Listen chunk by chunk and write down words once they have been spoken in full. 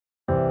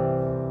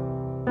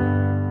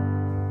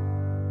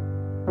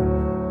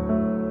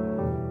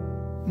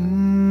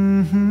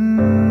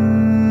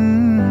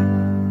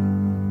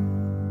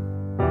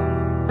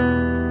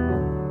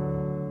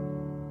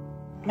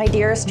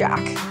Dearest Jack,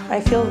 I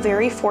feel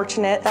very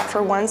fortunate that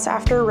for once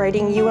after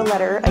writing you a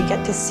letter, I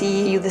get to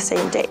see you the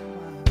same day.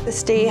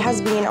 This day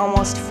has been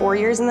almost 4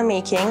 years in the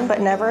making, but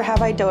never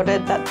have I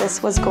doubted that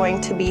this was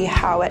going to be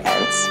how it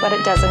ends. But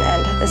it doesn't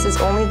end. This is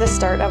only the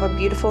start of a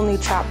beautiful new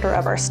chapter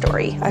of our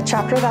story. A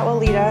chapter that will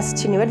lead us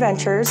to new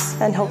adventures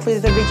and hopefully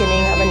the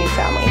beginning of a new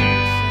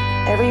family.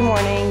 Every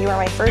morning you are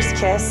my first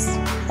kiss,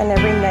 and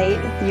every night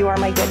you are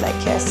my goodnight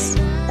kiss.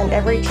 And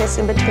every kiss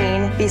in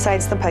between,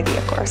 besides the puggy,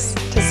 of course.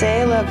 To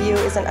say I love you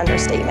is an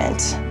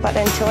understatement, but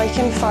until I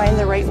can find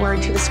the right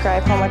word to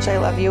describe how much I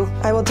love you,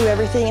 I will do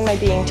everything in my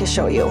being to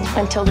show you,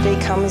 until the day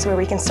comes where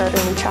we can start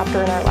a new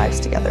chapter in our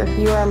lives together.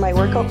 You are my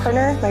workout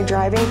partner, my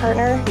driving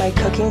partner, my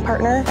cooking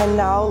partner, and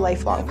now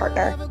lifelong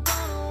partner.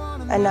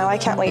 And now I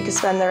can't wait to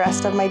spend the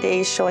rest of my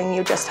days showing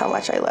you just how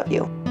much I love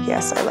you.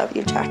 Yes, I love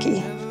you,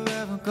 Jackie.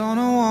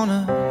 Gonna want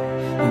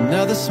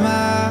another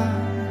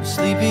smile,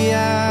 sleepy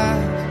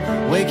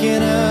eyes,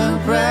 waking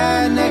up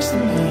right next to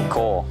me.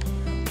 Cole,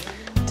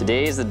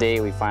 today is the day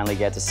we finally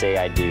get to say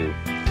I do.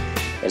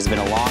 It has been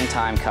a long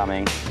time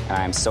coming, and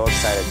I am so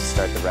excited to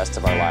start the rest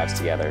of our lives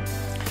together.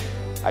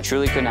 I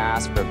truly couldn't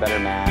ask for a better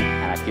man,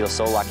 and I feel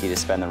so lucky to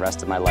spend the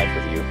rest of my life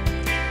with you.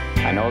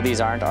 I know these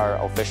aren't our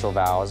official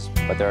vows,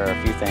 but there are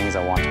a few things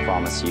I want to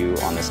promise you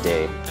on this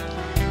day.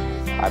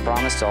 I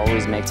promise to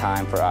always make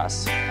time for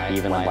us,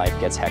 even when life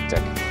gets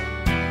hectic.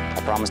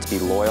 I promise to be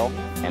loyal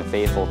and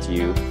faithful to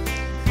you.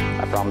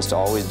 I promise to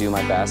always do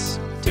my best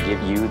to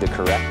give you the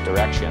correct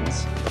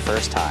directions the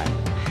first time.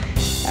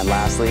 And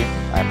lastly,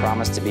 I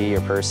promise to be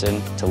your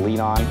person to lean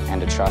on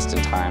and to trust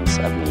in times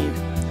of need.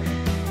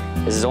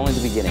 This is only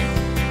the beginning.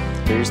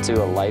 Here's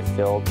to a life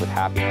filled with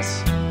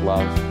happiness,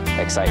 love,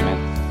 excitement,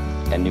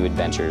 and new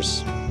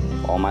adventures.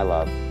 All my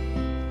love,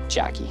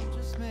 Jackie.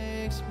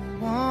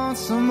 Want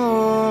some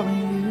more of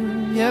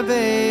you, yeah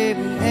baby,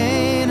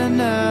 ain't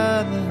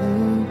another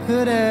who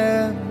could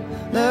ever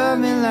love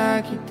me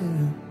like you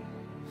do.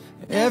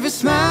 Every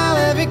smile,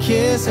 every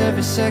kiss,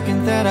 every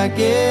second that I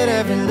get,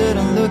 every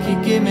little look you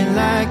give me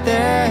like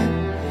that.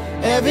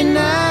 Every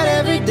night,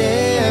 every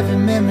day, every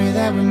memory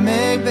that we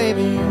make,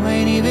 baby, you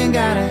ain't even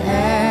gotta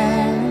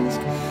ask.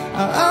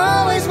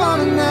 I always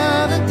want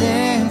another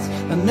dance,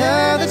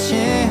 another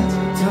chance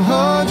to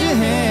hold your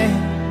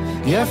hand.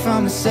 Yeah,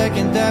 from the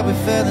second that we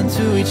fell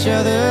into each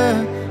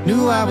other,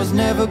 knew I was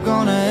never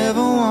gonna ever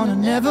wanna,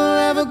 never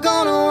ever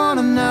gonna want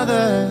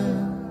another.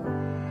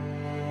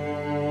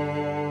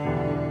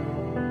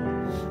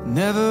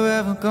 Never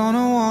ever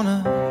gonna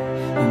wanna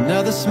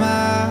another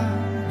smile,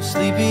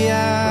 sleepy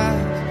eyes,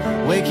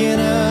 waking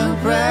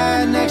up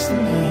right next to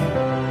me.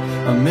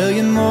 A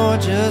million more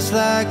just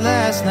like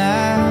last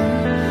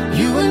night,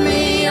 you and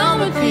me on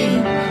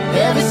repeat.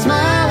 Every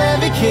smile,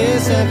 every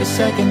kiss, every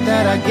second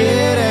that I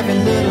get, every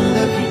little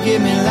look you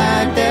give me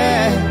like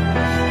that.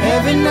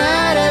 Every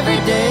night, every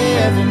day,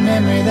 every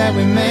memory that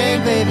we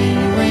make, baby,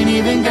 you ain't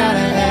even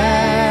gotta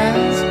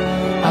ask.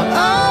 I'll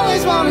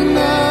always want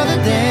another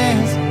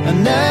dance,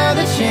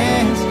 another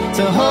chance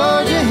to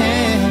hold your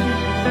hand.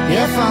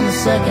 Yeah, from the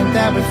second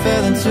that we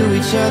fell into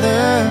each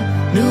other,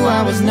 knew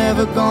I was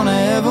never gonna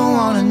ever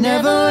wanna,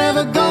 never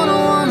ever gonna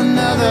want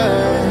another.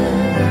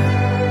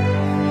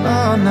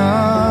 Oh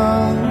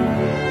no,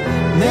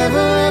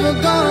 never ever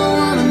gonna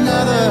want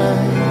another.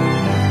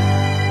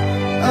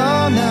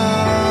 Oh no,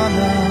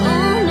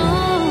 no.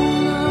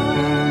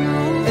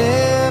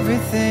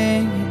 Everything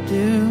you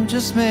do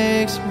just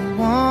makes me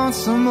want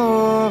some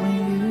more of you.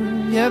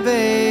 Yeah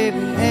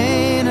baby,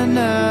 ain't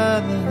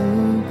another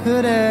who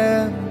could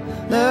ever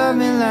love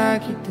me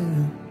like you do.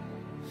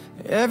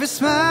 Every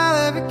smile,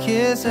 every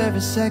kiss,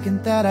 every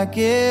second that I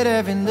get,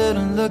 every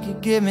little look you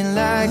give me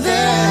like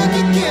that.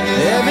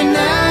 Every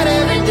night,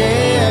 every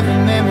day, every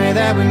memory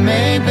that we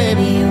made,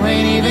 baby, you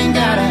ain't even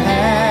gotta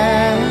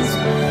ask.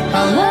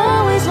 I'll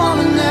always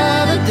want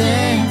another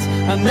dance,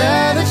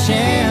 another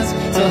chance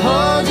to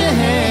hold your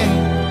hand.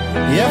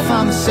 Yeah,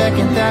 from the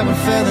second that we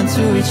fell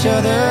into each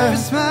other, every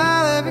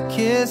smile, every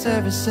kiss,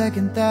 every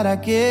second that I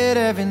get,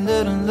 every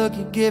little look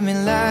you give me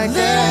like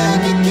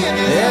that.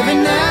 Every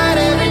night,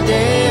 every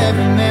day,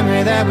 every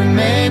memory that we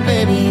made,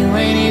 baby, you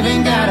ain't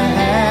even gotta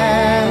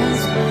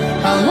ask.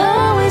 I'll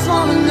always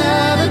want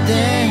another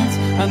dance,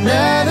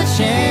 another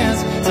chance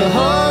to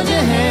hold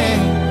your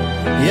hand.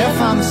 Yeah,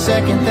 from the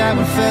second that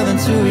we fell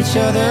into each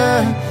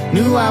other,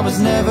 knew I was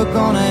never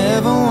gonna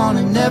ever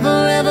wanna, never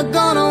ever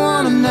gonna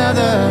want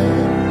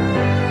another.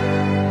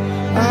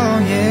 Oh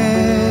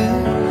yeah,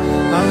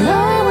 I'll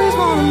always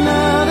want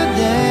another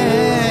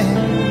dance.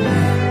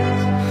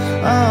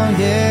 Oh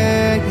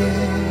yeah,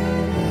 yeah.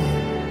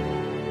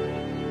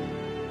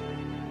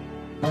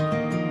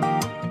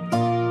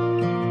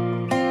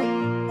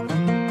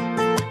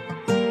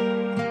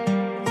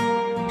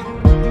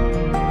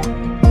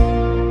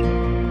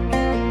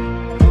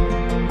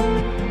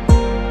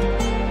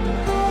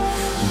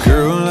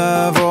 Girl,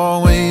 I've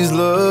always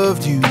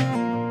loved you.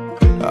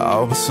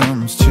 Oh, but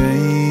something's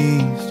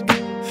changed.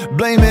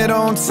 Blame it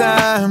on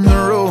time, the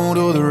road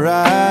or the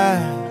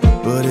ride,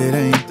 but it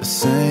ain't the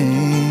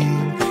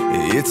same.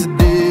 It's a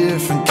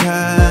different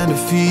kind of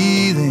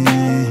feeling.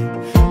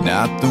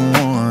 not the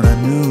one I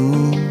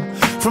knew.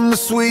 From the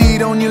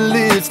sweet on your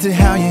lips to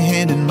how your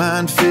hand in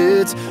mine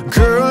fits,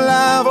 girl,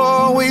 I've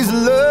always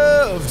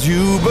loved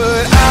you.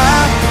 But I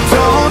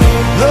don't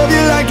love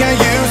you like I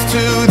used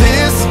to.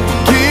 This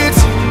gets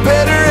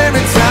better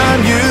every time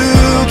you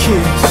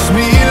kiss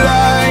me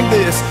like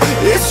this.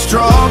 It's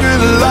stronger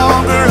the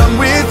longer I'm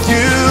with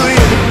you,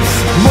 yeah.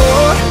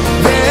 More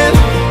than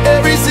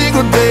every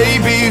single day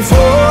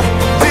before.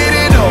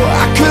 Didn't know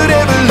I could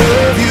ever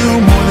love you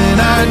more than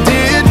I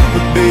did,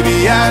 but baby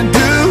I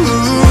do.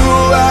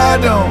 I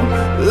don't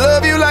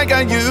love you like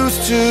I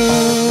used to.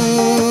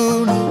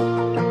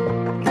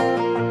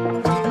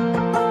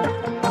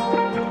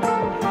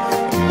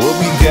 What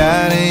we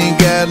got ain't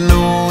got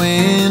no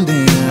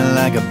ending,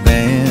 like a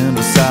band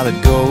of solid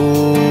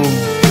gold.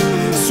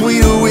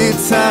 Sweeter with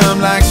time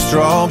like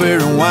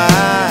strawberry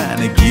wine.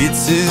 It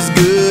gets as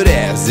good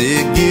as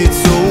it gets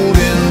old.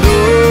 And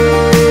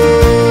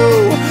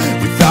oh,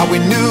 we thought we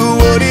knew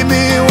what it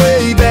meant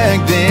way back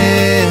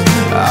then.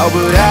 Oh,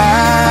 but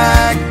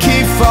I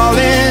keep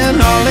falling,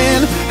 all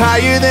in,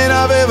 higher than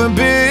I've ever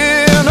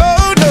been.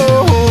 Oh no,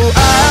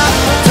 I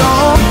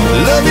don't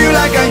love you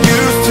like I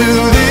used to.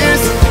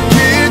 This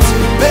gets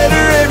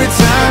better every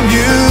time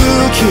you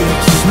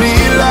kiss me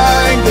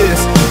like this.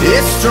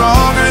 It's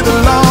stronger the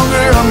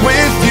longer I'm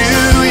with you,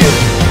 yeah.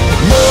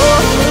 More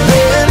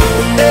than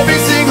every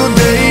single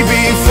day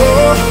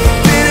before.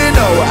 Didn't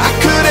know I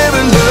could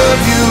ever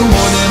love you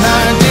more than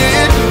I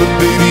did, but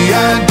baby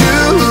I do.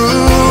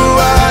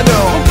 I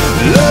don't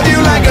love you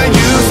like I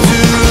used to.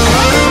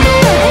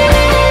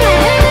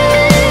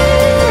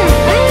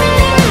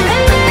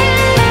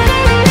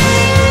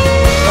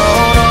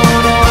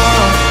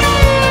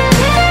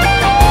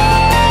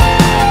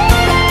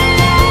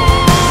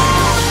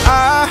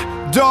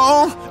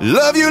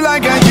 Love you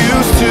like I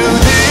used to.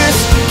 This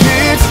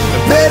gets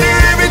better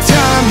every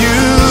time you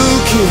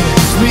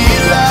kiss me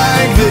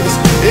like this.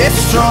 It's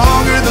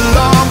stronger the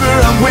longer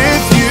I'm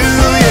with you,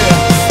 yeah.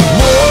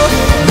 More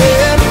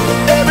than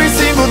every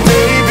single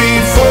day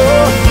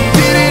before.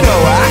 Didn't know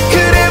I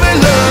could ever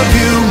love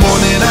you more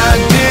than I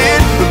did,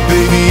 but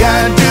baby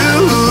I do.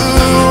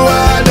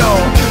 I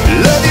don't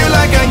love you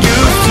like I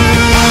used to.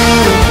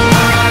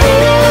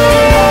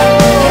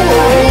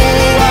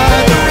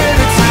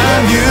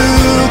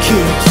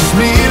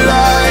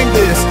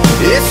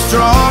 It's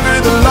stronger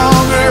the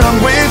longer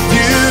I'm with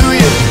you,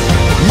 yeah.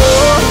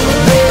 More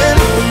than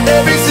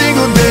every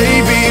single day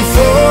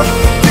before.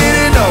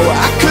 Didn't know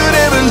I could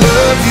ever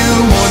love you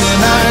more than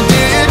I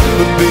did,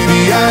 but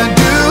baby I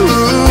do.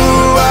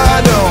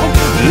 I don't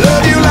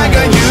love you like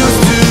I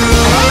used to.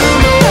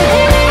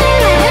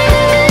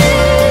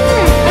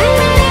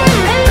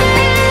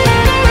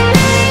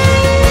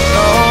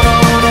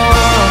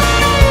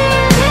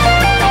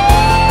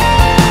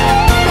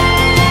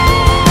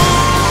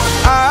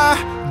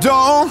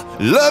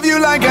 Love you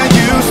like I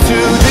used to.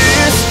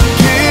 This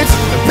gets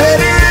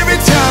better every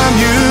time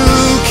you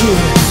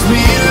kiss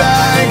me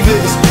like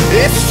this.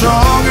 It's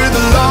stronger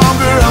the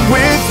longer I'm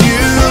with you.